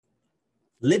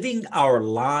living our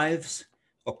lives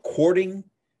according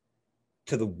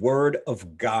to the Word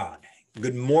of God.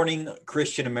 Good morning,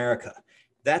 Christian America.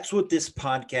 That's what this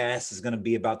podcast is going to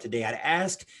be about today. I'd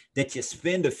ask that you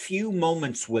spend a few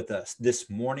moments with us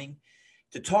this morning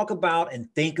to talk about and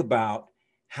think about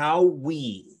how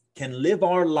we can live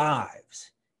our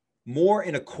lives more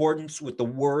in accordance with the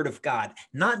Word of God,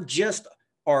 not just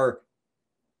our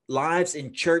lives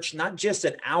in church, not just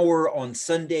an hour on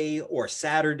Sunday or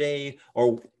Saturday,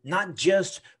 or not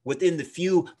just within the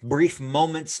few brief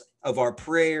moments of our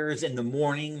prayers in the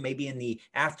morning, maybe in the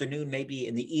afternoon, maybe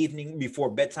in the evening before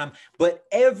bedtime, but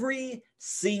every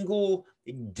single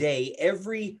day,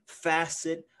 every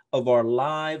facet of our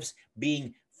lives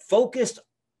being focused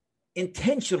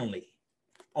intentionally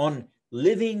on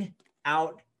living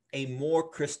out a more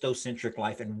Christocentric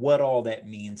life and what all that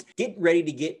means. Get ready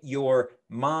to get your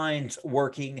minds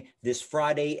working this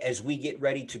Friday as we get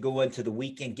ready to go into the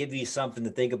weekend, give you something to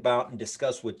think about and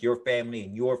discuss with your family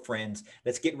and your friends.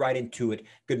 Let's get right into it.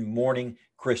 Good morning,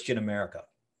 Christian America.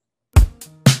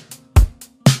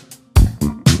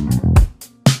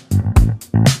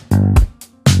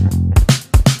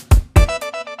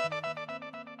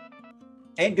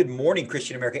 And good morning,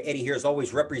 Christian America. Eddie here, as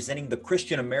always, representing the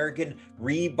Christian American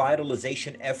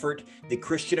revitalization effort, the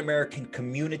Christian American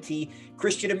community,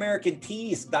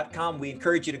 ChristianAmericanTees.com. We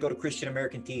encourage you to go to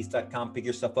ChristianAmericanTees.com, pick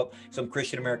yourself up some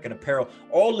Christian American apparel.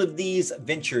 All of these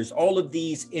ventures, all of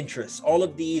these interests, all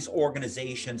of these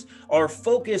organizations are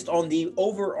focused on the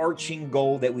overarching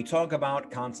goal that we talk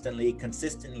about constantly,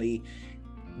 consistently,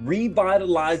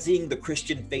 revitalizing the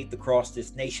Christian faith across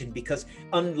this nation, because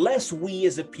unless we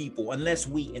as a people, unless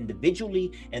we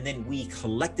individually, and then we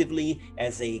collectively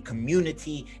as a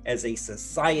community, as a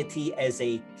society, as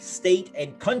a state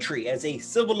and country, as a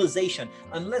civilization,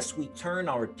 unless we turn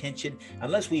our attention,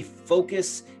 unless we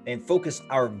focus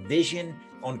our vision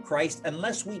on Christ,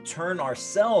 unless we turn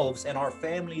ourselves and our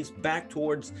families back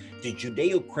towards the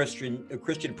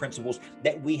Judeo-Christian principles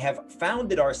that we have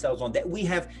founded ourselves on, that we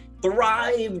have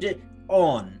thrived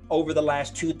on over the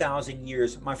last 2,000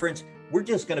 years, my friends, we're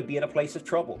just going to be in a place of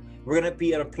trouble. We're going to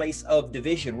be in a place of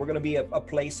division. We're going to be a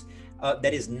place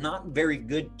that is not very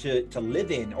good to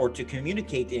live in, or to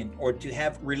communicate in, or to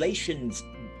have relations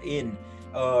in,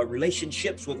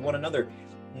 relationships with one another,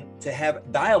 to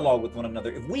have dialogue with one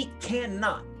another. If we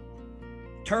cannot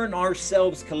turn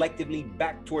ourselves collectively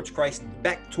back towards Christ,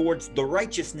 back towards the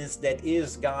righteousness that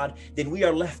is God, then we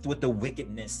are left with the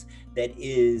wickedness that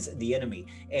is the enemy.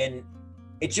 And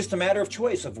it's just a matter of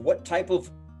choice of what type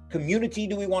of community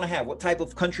do we want to have? What type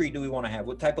of country do we want to have?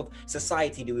 What type of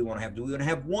society do we want to have? Do we want to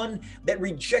have one that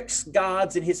rejects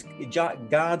God's and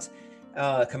God's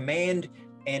command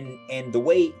and the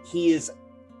way He has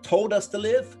told us to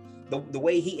live? The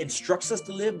way He instructs us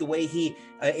to live, the way He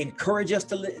encourages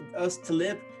us to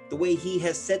live, the way He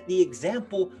has set the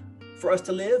example for us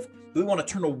to live? Do we want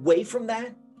to turn away from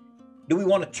that? Do we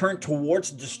want to turn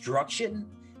towards destruction?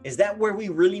 Is that where we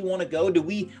really want to go? Do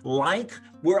we like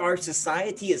where our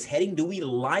society is heading? Do we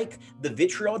like the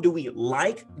vitriol? Do we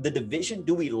like the division?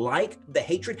 Do we like the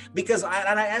hatred? Because I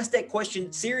ask that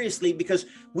question seriously, because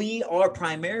we are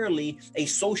primarily a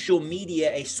social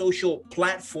media, a social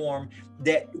platform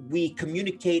that we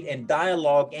communicate and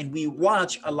dialogue, and we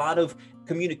watch a lot of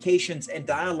communications and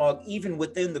dialogue even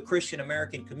within the Christian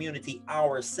American community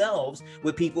ourselves,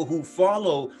 with people who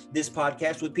follow this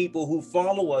podcast, with people who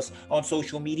follow us on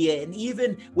social media, and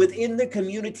even within the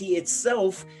community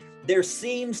itself, there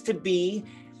seems to be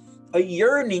a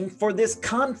yearning for this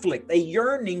conflict, a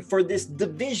yearning for this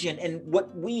division. And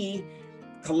what we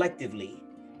collectively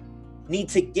need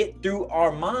to get through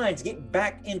our minds, get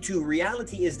back into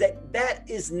reality, is that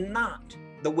is not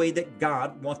the way that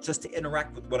God wants us to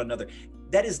interact with one another.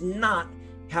 That is not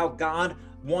how God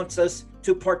wants us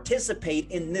to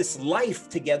participate in this life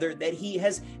together that He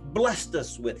has blessed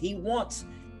us with. He wants,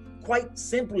 quite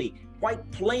simply,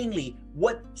 quite plainly,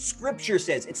 what Scripture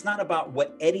says. It's not about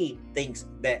what Eddie thinks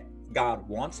that God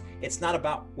wants. It's not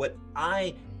about what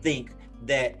I think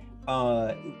that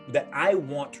I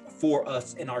want for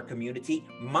us in our community.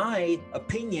 My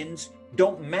opinions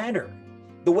don't matter.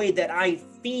 The way that I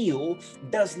feel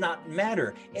does not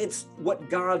matter. It's what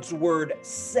God's word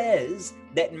says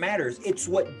that matters. It's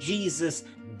what Jesus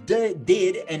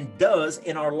did and does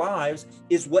in our lives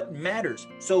is what matters.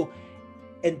 So,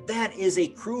 and that is a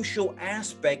crucial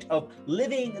aspect of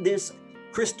living this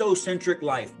Christocentric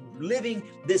life, living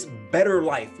this better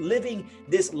life, living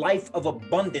this life of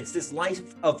abundance, this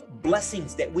life of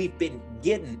blessings that we've been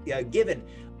given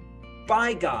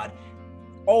by God.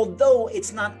 although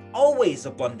it's not always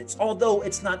abundance, although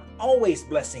it's not always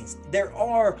blessings, there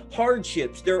are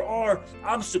hardships, there are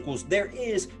obstacles, there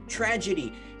is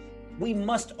tragedy. We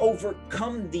must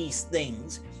overcome these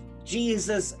things.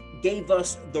 Jesus gave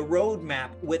us the roadmap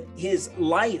with his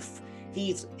life.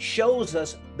 He shows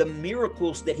us the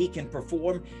miracles that he can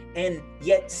perform, and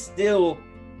yet still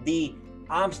the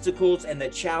obstacles and the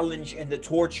challenge and the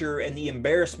torture and the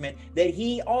embarrassment that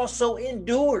he also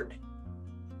endured.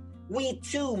 We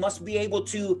too must be able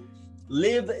to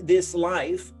live this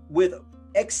life with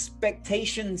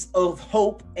expectations of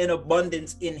hope and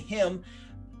abundance in him,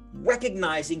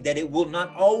 recognizing that it will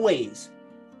not always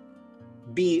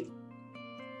be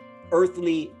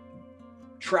earthly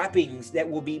trappings that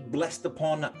will be blessed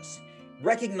upon us,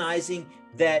 recognizing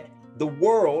that the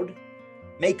world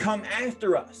may come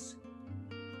after us,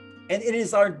 and it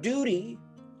is our duty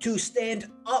to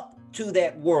stand up to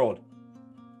that world.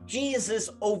 Jesus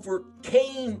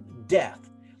overcame death.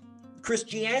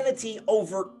 Christianity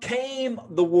overcame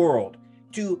the world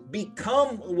to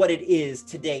become what it is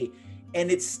today,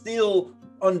 and it's still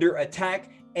under attack.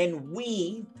 And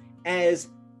we, as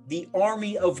the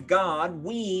army of God,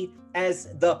 we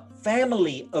as the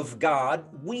family of God,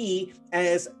 we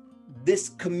as this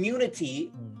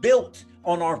community built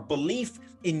on our belief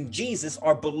in Jesus,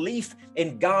 our belief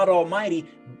in God Almighty,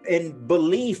 and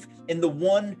belief in the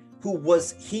one who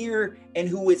was here and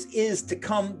who is to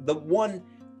come, the one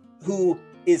who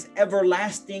is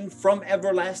everlasting, from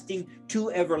everlasting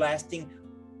to everlasting.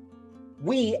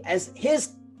 We as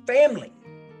his family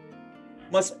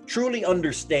must truly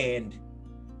understand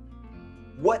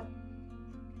what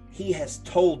he has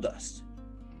told us,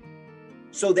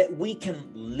 so that we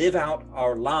can live out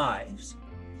our lives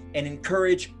and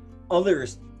encourage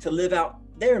others to live out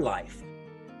their life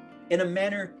in a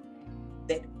manner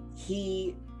that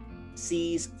he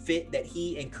sees fit, that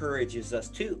he encourages us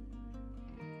to.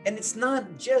 And it's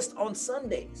not just on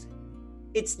Sundays.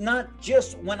 It's not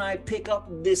just when I pick up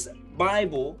this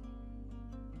Bible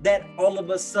that all of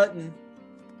a sudden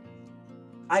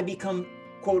I become,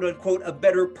 quote unquote, a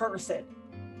better person.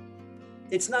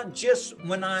 It's not just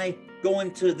when I go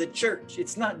into the church.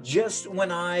 It's not just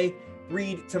when I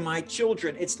read to my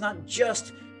children. It's not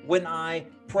just when I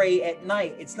pray at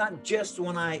night. It's not just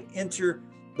when I enter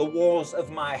the walls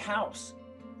of my house.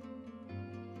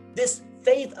 This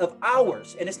faith of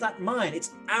ours, and it's not mine,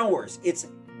 it's ours, it's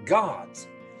God's.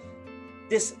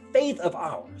 This faith of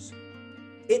ours,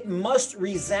 it must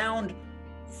resound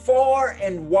far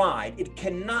and wide. It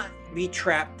cannot be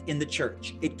trapped in the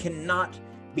church. It cannot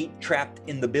be trapped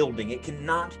in the building. It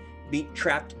cannot be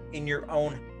trapped in your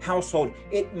own household.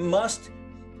 It must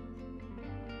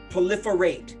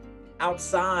proliferate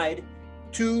outside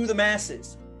to the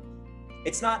masses.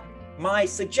 It's not my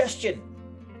suggestion.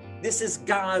 This is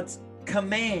God's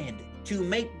command to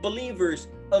make believers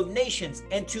of nations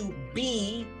and to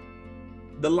be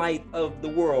the light of the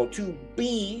world, to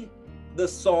be the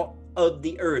salt of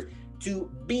the earth, to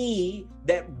be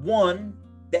that one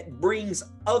that brings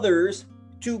others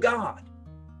to God.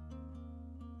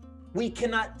 We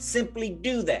cannot simply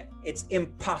do that. It's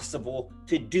impossible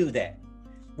to do that.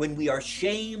 When we are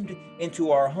shamed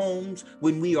into our homes,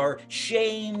 when we are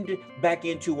shamed back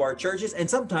into our churches, and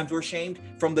sometimes we're shamed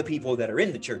from the people that are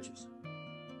in the churches.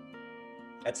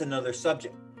 That's another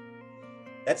subject.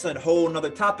 That's a whole nother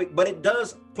topic, but it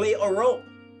does play a role.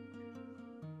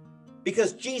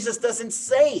 Because Jesus doesn't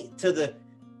say to the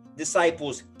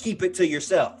disciples, keep it to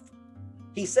yourself.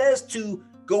 He says to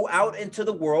go out into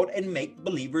the world and make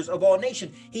believers of all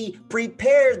nations. He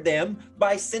prepared them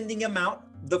by sending them out,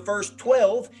 the first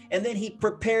 12, and then he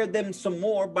prepared them some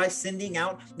more by sending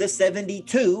out the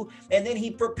 72, and then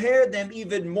he prepared them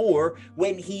even more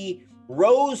when he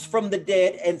rose from the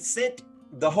dead and sent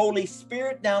the Holy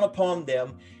Spirit down upon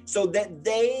them so that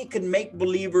they could make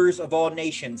believers of all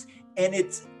nations. And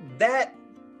it's that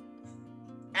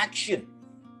action,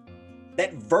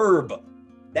 that verb,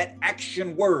 that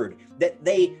action word, that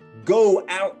they go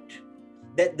out,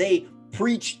 that they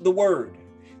preach the word,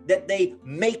 that they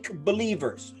make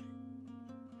believers.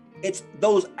 It's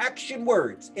those action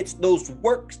words, it's those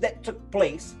works that took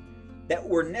place that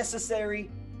were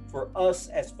necessary for us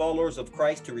as followers of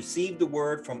Christ to receive the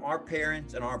word from our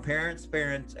parents and our parents'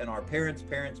 parents and our parents'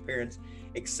 parents' parents,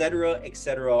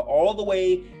 etc., all the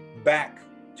way back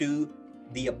to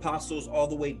the apostles, all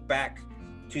the way back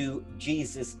to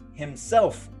Jesus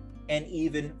himself, and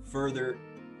even further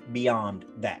beyond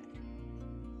that.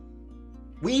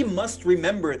 We must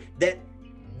remember that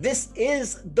this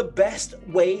is the best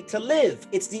way to live.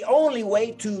 It's the only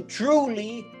way to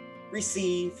truly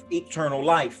receive eternal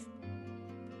life.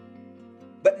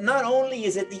 But not only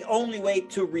is it the only way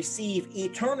to receive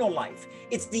eternal life,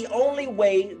 it's the only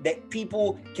way that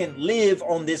people can live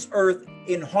on this earth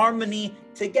in harmony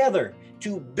together,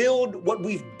 to build what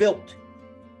we've built.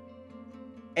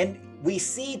 And we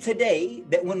see today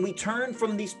that when we turn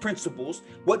from these principles,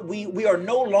 what we are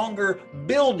no longer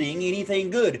building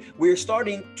anything good. We're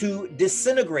starting to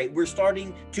disintegrate. We're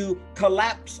starting to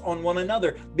collapse on one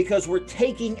another because we're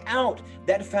taking out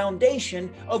that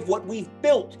foundation of what we've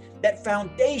built. That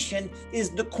foundation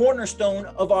is the cornerstone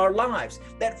of our lives.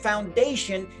 That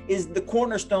foundation is the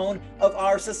cornerstone of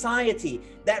our society.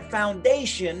 That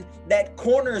foundation, that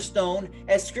cornerstone,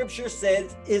 as scripture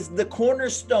says, is the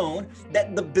cornerstone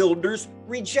that the builders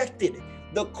rejected.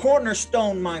 The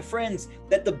cornerstone, my friends,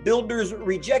 that the builders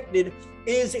rejected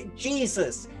is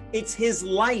Jesus. It's his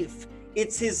life.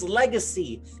 It's his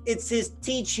legacy. It's his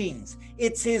teachings.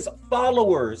 It's his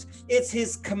followers. It's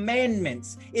his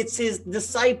commandments. It's his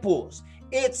disciples.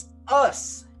 It's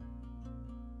us.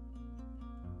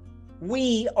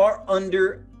 We are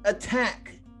under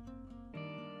attack.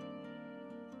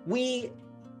 We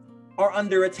are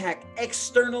under attack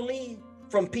externally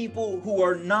from people who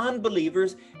are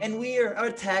non-believers, and we are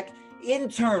attacked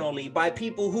internally by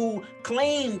people who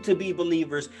claim to be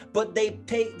believers, but they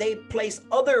place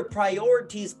other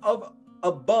priorities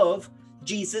above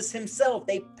Jesus himself.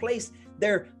 They place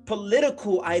their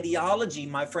political ideology,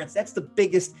 my friends. That's the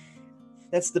biggest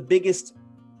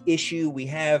issue we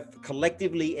have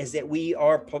collectively, is that we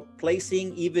are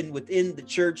placing, even within the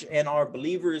church and our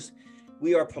believers,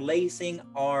 we are placing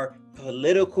our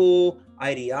political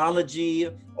ideology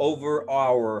over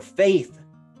our faith.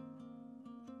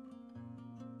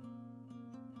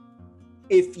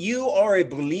 If you are a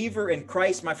believer in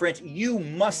Christ, my friends, you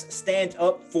must stand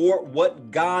up for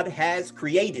what God has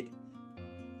created.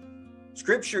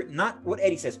 Scripture, not what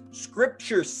Eddie says,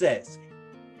 Scripture says.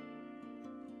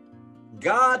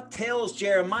 God tells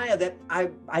Jeremiah that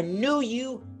I knew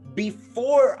you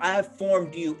before I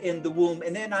formed you in the womb,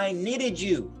 and then I knitted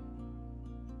you.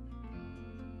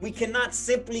 We cannot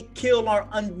simply kill our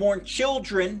unborn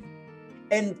children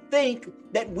and think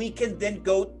that we can then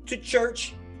go to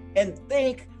church and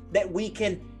think that we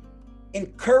can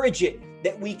encourage it,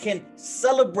 that we can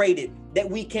celebrate it, that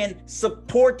we can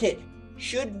support it.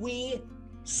 Should we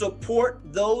support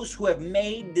those who have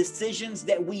made decisions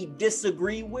that we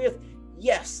disagree with?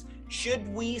 Yes. Should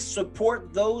we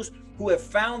support those who have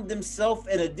found themselves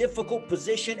in a difficult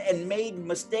position and made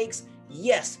mistakes?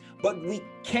 Yes. But we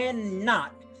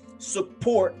cannot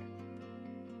support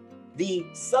the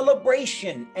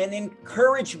celebration and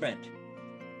encouragement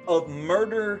of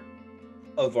murder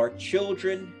of our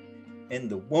children in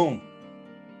the womb.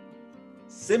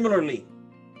 Similarly,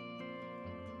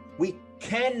 we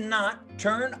cannot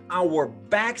turn our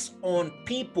backs on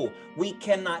people. We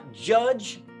cannot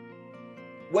judge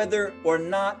whether or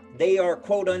not they are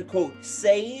quote unquote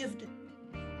saved.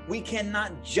 We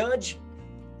cannot judge,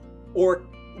 or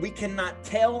we cannot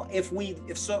tell if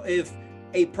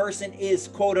a person is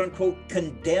quote unquote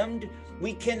condemned.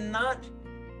 We cannot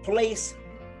place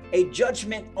a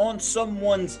judgment on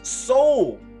someone's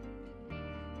soul,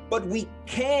 but we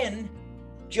can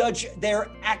judge their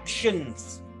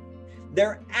actions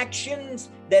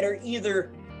that are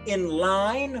either in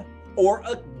line or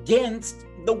against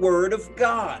the word of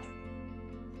God.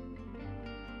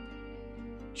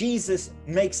 Jesus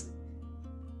makes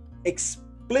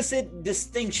explicit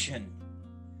distinction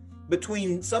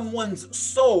between someone's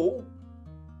soul,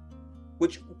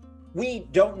 which we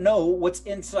don't know what's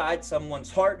inside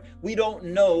someone's heart. We don't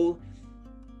know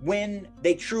when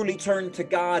they truly turn to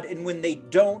God and when they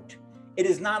don't. It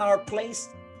is not our place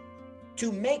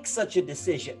to make such a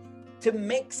decision, to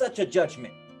make such a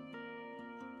judgment.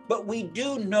 But we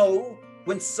do know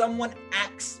when someone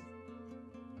acts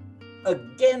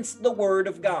against the word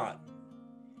of God,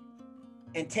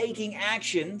 and taking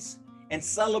actions and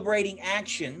celebrating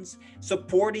actions,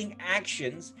 supporting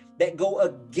actions that go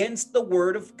against the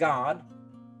word of God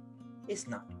is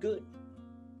not good.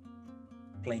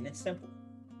 Plain and simple.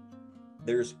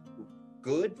 There's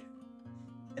good,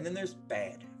 and then there's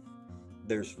bad.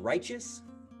 There's righteous,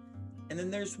 and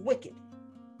then there's wicked.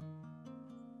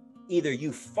 Either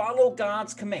you follow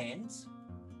God's commands,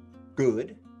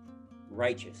 good,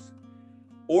 righteous,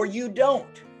 or you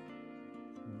don't,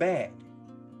 bad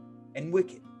and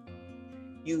wicked.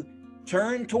 You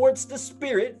turn towards the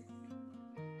spirit,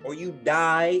 or you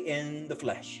die in the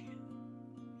flesh.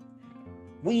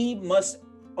 We must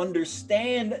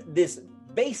understand this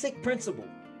basic principle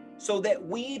so that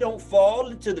we don't fall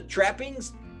into the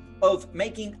trappings of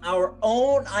making our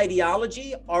own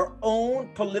ideology, our own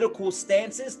political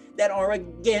stances that are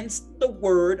against the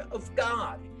word of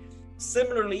God.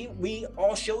 Similarly, we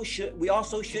also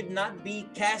should not be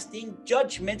casting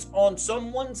judgments on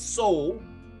someone's soul,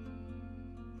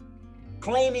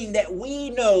 claiming that we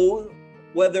know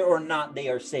whether or not they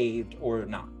are saved or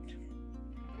not.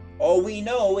 All we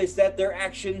know is that their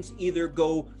actions either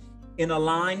go in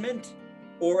alignment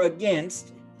or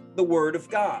against the word of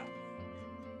God.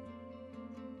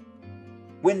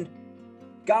 When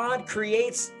God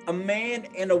creates a man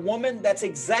and a woman, that's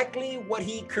exactly what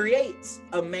he creates,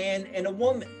 a man and a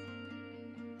woman.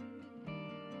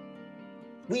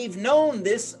 We've known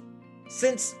this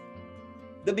since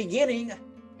the beginning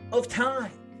of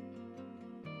time.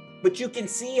 But you can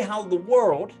see how the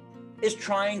world is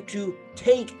trying to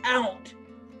take out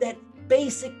that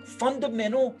basic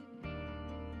fundamental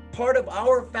part of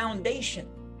our foundation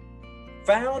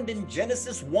found in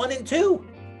Genesis 1 and 2.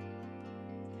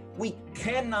 We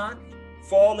cannot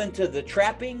fall into the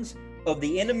trappings of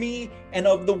the enemy and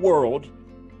of the world.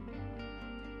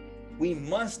 We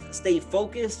must stay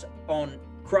focused on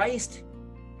Christ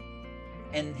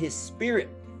and his Spirit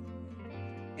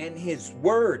and his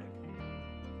word.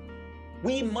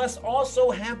 We must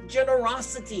also have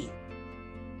generosity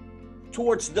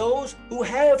towards those who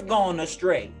have gone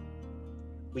astray.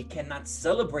 We cannot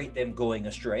celebrate them going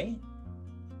astray,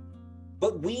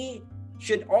 but we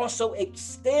should also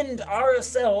extend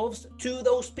ourselves to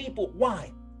those people.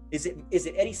 Why? Is it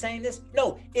Eddie saying this?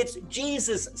 No, it's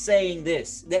Jesus saying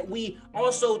this, that we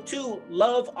also too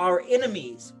love our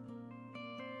enemies.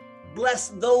 Bless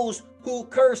those who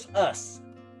curse us.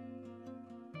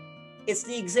 It's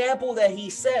the example that he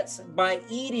sets by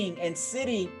eating and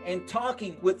sitting and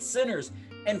talking with sinners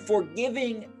and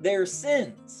forgiving their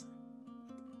sins.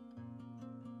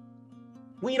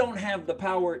 We don't have the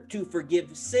power to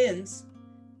forgive sins,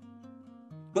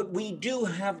 but we do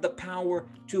have the power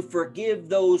to forgive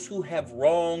those who have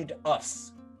wronged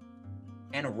us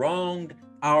and wronged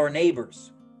our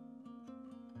neighbors.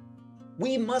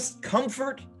 We must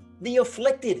comfort the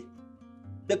afflicted,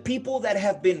 the people that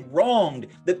have been wronged,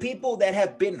 the people that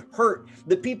have been hurt,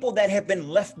 the people that have been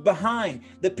left behind,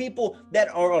 the people that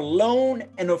are alone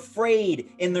and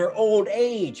afraid in their old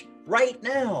age. Right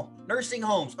now, nursing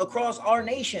homes across our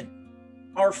nation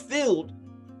are filled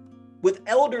with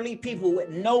elderly people with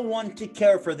no one to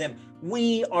care for them.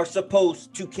 We are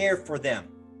supposed to care for them.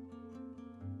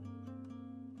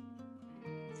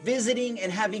 Visiting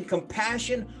and having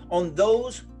compassion on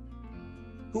those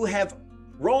who have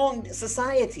wronged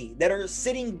society, that are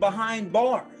sitting behind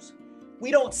bars.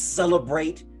 We don't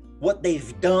celebrate what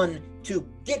they've done to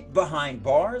get behind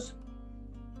bars,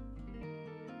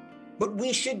 but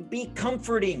we should be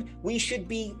comforting. We should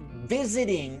be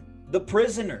visiting the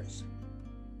prisoners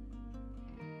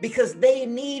because they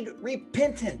need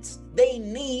repentance. They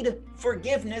need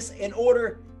forgiveness in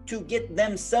order to get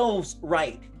themselves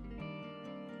right.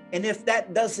 And if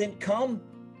that doesn't come,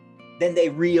 then they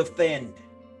reoffend.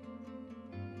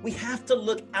 We have to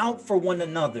look out for one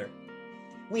another.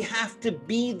 We have to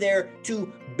be there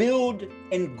to build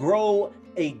and grow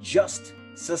a just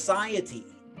society.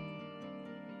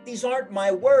 These aren't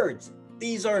my words.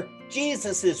 These are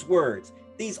Jesus's words.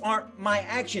 These aren't my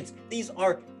actions. These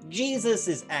are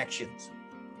Jesus's actions.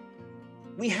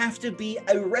 We have to be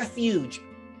a refuge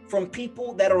from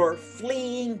people that are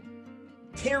fleeing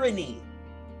tyranny,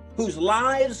 whose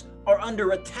lives are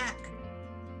under attack.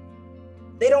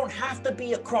 They don't have to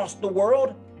be across the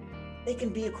world. They can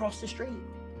be across the street.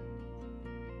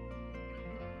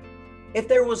 If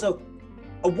there was a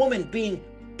woman being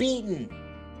beaten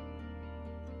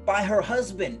by her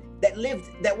husband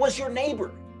that was your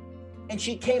neighbor, and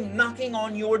she came knocking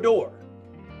on your door,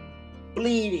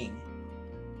 bleeding,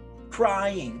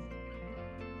 crying,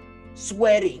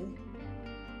 sweating,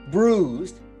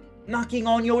 bruised, knocking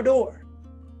on your door,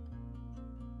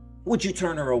 would you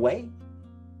turn her away?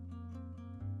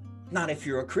 Not if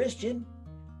you're a Christian,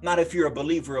 not if you're a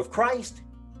believer of Christ.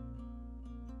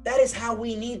 That is how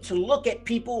we need to look at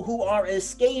people who are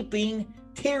escaping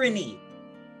tyranny.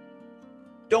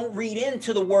 Don't read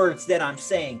into the words that I'm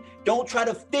saying. Don't try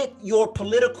to fit your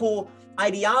political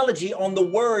ideology on the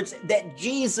words that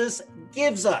Jesus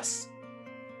gives us.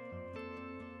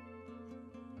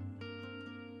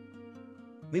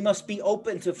 We must be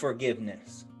open to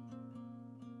forgiveness.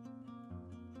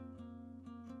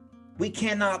 We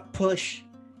cannot push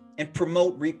and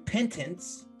promote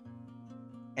repentance,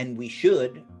 and we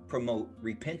should promote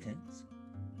repentance.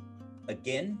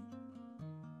 Again,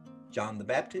 John the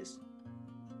Baptist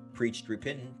preached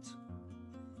repentance.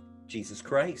 Jesus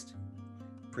Christ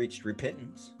preached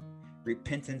repentance.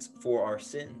 repentance for our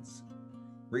sins,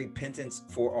 repentance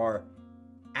for our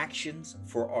actions,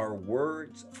 for our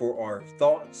words, for our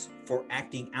thoughts, for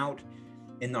acting out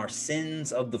in our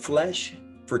sins of the flesh,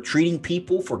 for treating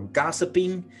people, for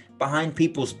gossiping behind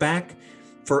people's back,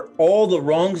 for all the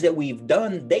wrongs that we've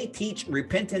done. They teach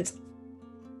repentance.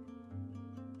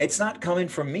 It's not coming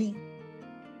from me.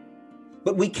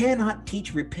 But we cannot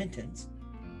teach repentance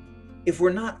if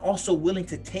we're not also willing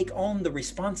to take on the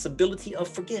responsibility of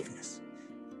forgiveness.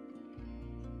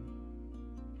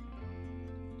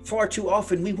 Far too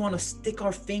often, we want to stick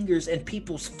our fingers in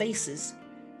people's faces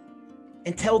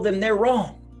and tell them they're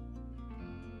wrong.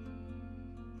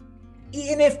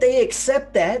 Even if they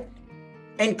accept that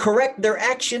and correct their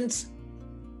actions,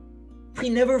 we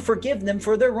never forgive them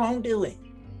for their wrongdoing.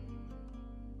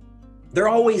 They're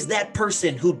always that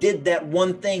person who did that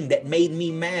one thing that made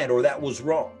me mad or that was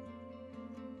wrong.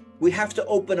 We have to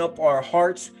open up our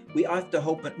hearts. We have to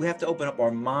open up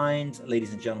our minds,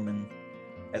 ladies and gentlemen,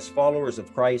 as followers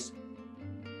of Christ,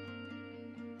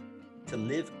 to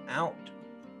live out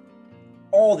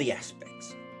all the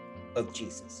aspects of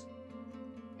Jesus,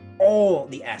 all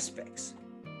the aspects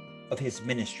of his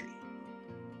ministry.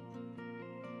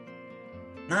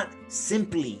 Not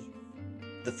simply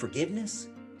the forgiveness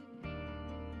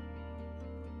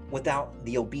without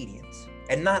the obedience,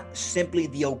 and not simply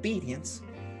the obedience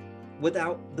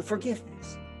without the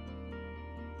forgiveness.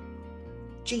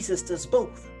 Jesus does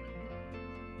both.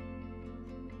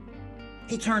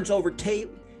 He turns over the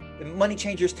money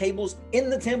changers' tables in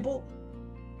the temple,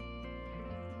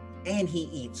 and he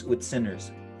eats with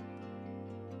sinners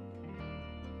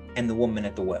and the woman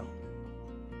at the well.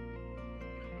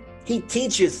 He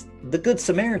teaches the Good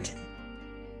Samaritan.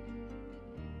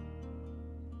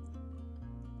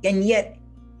 And yet,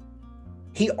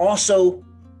 he also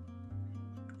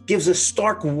gives a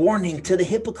stark warning to the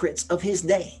hypocrites of his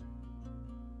day,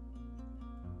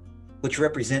 which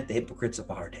represent the hypocrites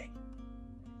of our day.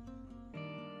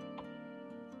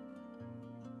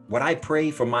 What I pray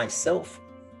for myself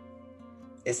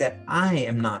is that I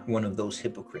am not one of those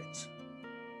hypocrites,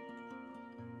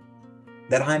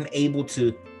 that I'm able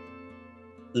to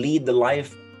lead the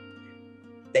life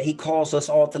that he calls us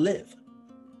all to live,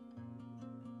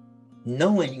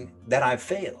 knowing that I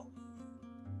fail,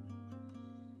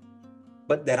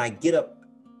 but that I get up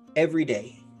every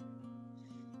day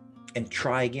and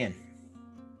try again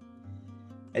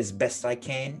as best I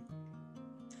can,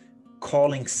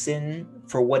 calling sin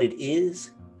for what it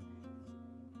is,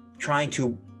 trying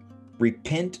to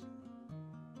repent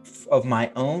of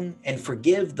my own and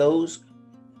forgive those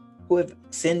who have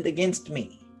sinned against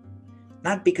me.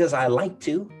 Not because I like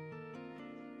to,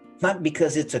 not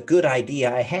because it's a good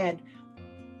idea I had.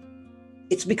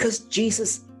 It's because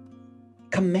Jesus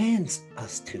commands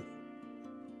us to.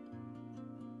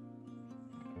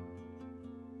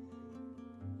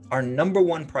 Our number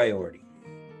one priority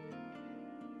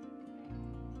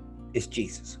is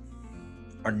Jesus.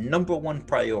 Our number one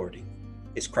priority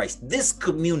is Christ. This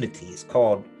community is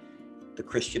called the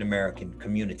Christian American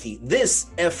community.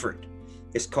 This effort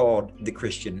is called the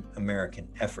Christian American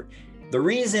effort. The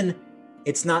reason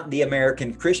it's not the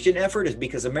American Christian effort is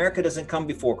because America doesn't come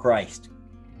before Christ.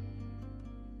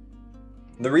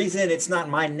 The reason it's not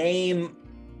my name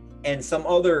and some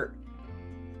other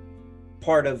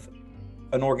part of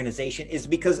an organization is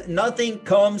because nothing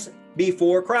comes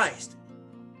before Christ.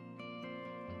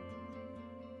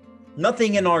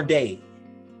 Nothing in our day,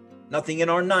 nothing in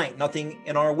our night, nothing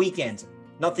in our weekends,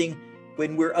 nothing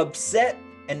when we're upset,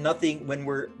 and nothing when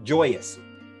we're joyous.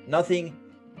 Nothing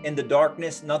in the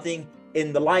darkness, nothing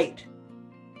in the light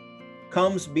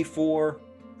comes before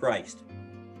Christ.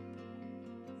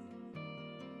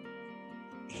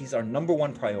 He's our number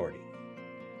one priority.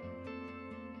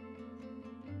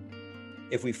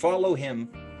 If we follow him,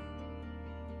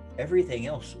 everything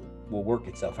else will work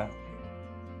itself out.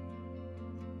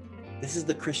 This is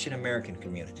the Christian American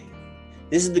community.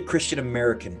 This is the Christian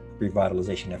American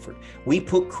revitalization effort. We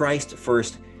put Christ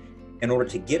first in order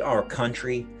to get our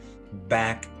country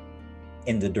back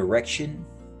in the direction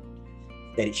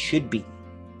that it should be,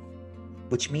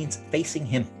 which means facing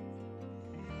him.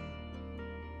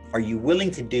 Are you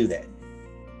willing to do that?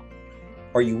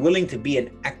 Are you willing to be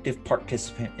an active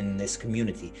participant in this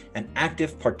community, an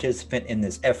active participant in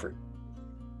this effort?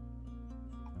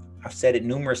 I've said it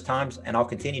numerous times and I'll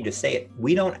continue to say it.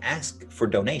 We don't ask for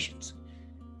donations.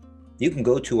 You can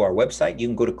go to our website. You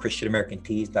can go to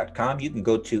ChristianAmericanTees.com. You can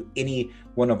go to any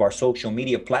one of our social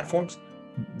media platforms.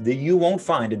 You won't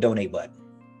find a donate button.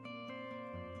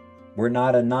 We're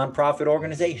not a nonprofit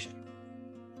organization.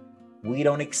 We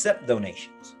don't accept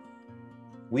donations.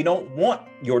 We don't want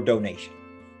your donation.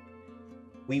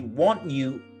 We want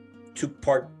you to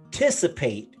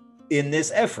participate in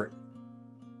this effort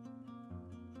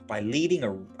by leading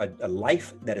a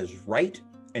life that is right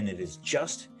and that is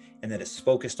just and that is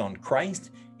focused on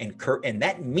Christ, and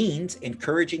that means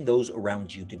encouraging those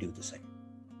around you to do the same.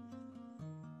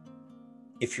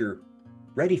 If you're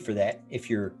ready for that, if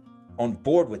you're on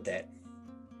board with that,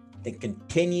 then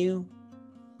continue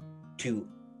to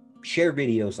share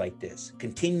videos like this.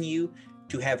 Continue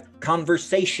to have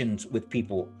conversations with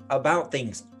people about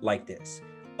things like this,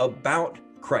 about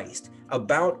Christ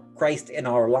in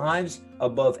our lives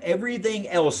above everything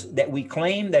else that we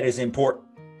claim that is important.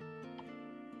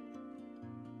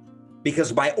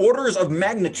 Because by orders of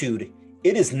magnitude,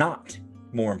 it is not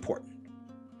more important.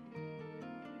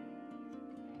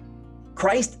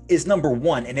 Christ is number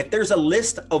one. And if there's a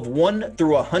list of 1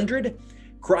 through 100,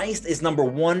 Christ is number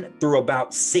 1 through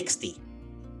about 60.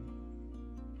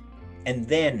 And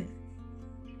then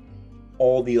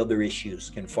all the other issues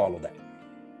can follow that.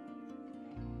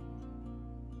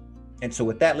 And so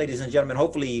with that, ladies and gentlemen,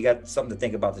 hopefully you got something to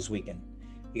think about this weekend.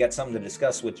 You got something to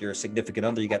discuss with your significant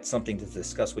other. You got something to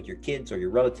discuss with your kids or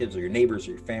your relatives or your neighbors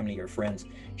or your family or friends.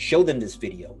 Show them this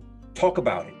video. Talk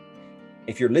about it.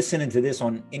 If you're listening to this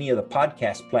on any of the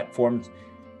podcast platforms,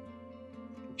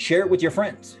 share it with your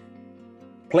friends.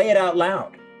 Play it out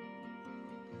loud.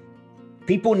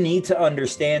 People need to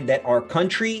understand that our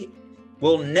country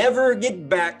will never get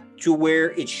back to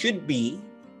where it should be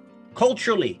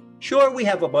culturally. Sure, we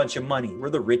have a bunch of money.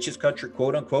 We're the richest country,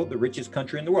 quote unquote, the richest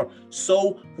country in the world.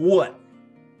 So what?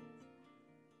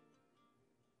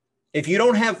 If you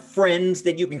don't have friends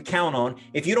that you can count on,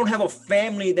 if you don't have a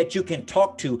family that you can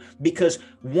talk to because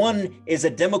one is a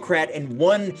Democrat and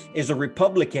one is a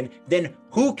Republican, then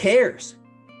who cares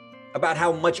about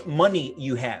how much money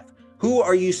you have? Who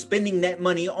are you spending that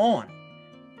money on?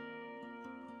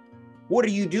 What are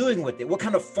you doing with it? What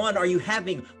kind of fun are you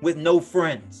having with no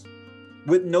friends,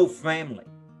 with no family,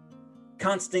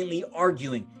 constantly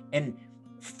arguing and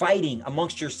fighting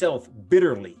amongst yourself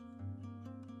bitterly?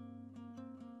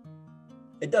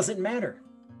 It doesn't matter.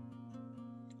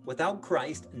 Without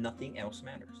Christ, nothing else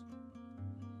matters.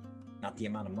 Not the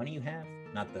amount of money you have,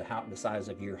 not the size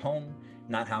of your home,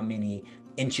 not how many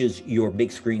inches your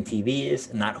big screen TV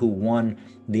is, not who won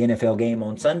the NFL game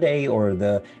on Sunday or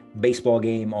the baseball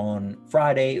game on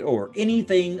Friday or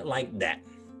anything like that.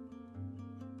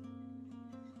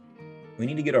 We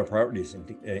need to get our priorities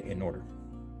in order.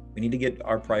 We need to get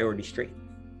our priorities straight.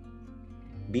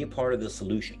 Be a part of the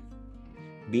solution.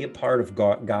 Be a part of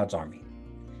God's army.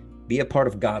 Be a part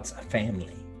of God's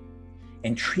family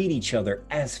and treat each other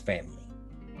as family.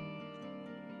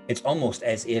 It's almost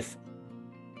as if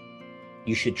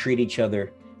you should treat each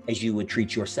other as you would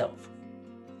treat yourself.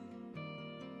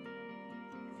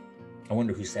 I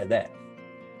wonder who said that.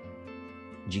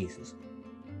 Jesus.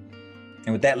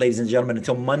 And with that, ladies and gentlemen,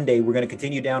 until Monday, we're going to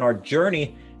continue down our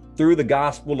journey through the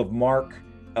Gospel of Mark.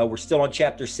 We're still on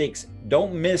chapter 6.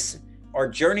 Don't miss our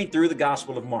journey through the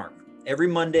Gospel of Mark. Every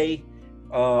Monday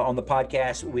on the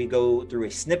podcast, we go through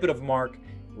a snippet of Mark.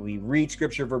 We read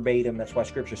scripture verbatim. That's why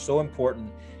scripture is so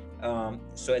important. And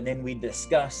then we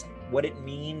discuss what it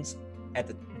means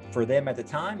for them at the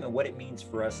time and what it means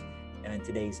for us in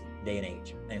today's day and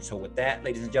age. And so with that,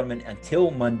 ladies and gentlemen,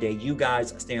 until Monday, you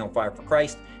guys stay on fire for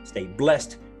Christ. Stay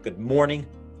blessed. Good morning,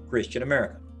 Christian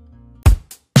America.